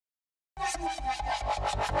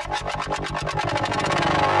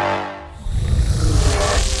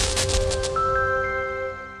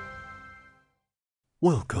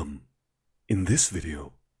Welcome. In this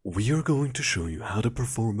video, we are going to show you how to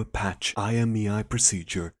perform a Patch IMEI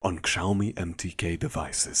procedure on Xiaomi MTK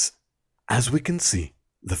devices. As we can see,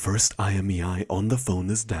 the first IMEI on the phone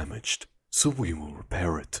is damaged, so we will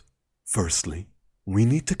repair it. Firstly, we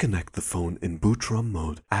need to connect the phone in boot ROM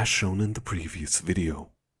mode as shown in the previous video.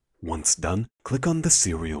 Once done, click on the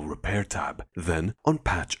Serial Repair tab, then on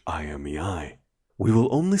Patch IMEI. We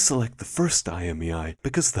will only select the first IMEI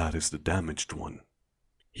because that is the damaged one.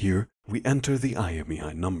 Here, we enter the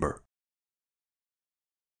IMEI number.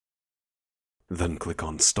 Then click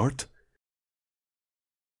on Start.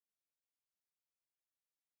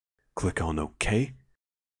 Click on OK.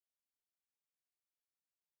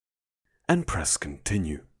 And press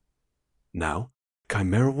Continue. Now,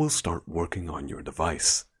 Chimera will start working on your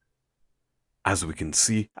device. As we can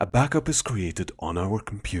see, a backup is created on our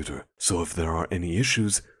computer, so if there are any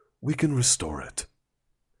issues, we can restore it.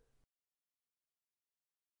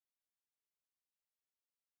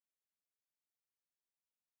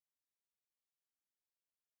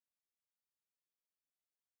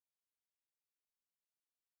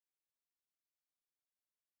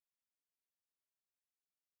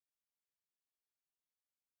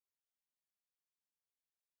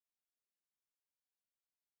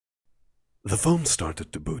 The phone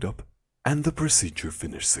started to boot up, and the procedure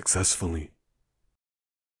finished successfully.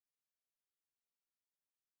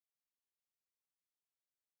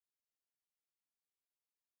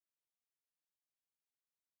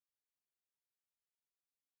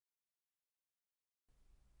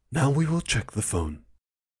 Now we will check the phone.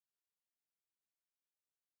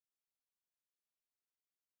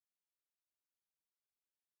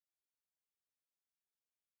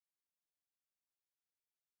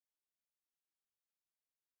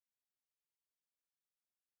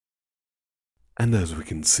 And as we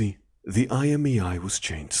can see, the IMEI was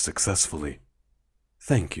changed successfully.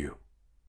 Thank you.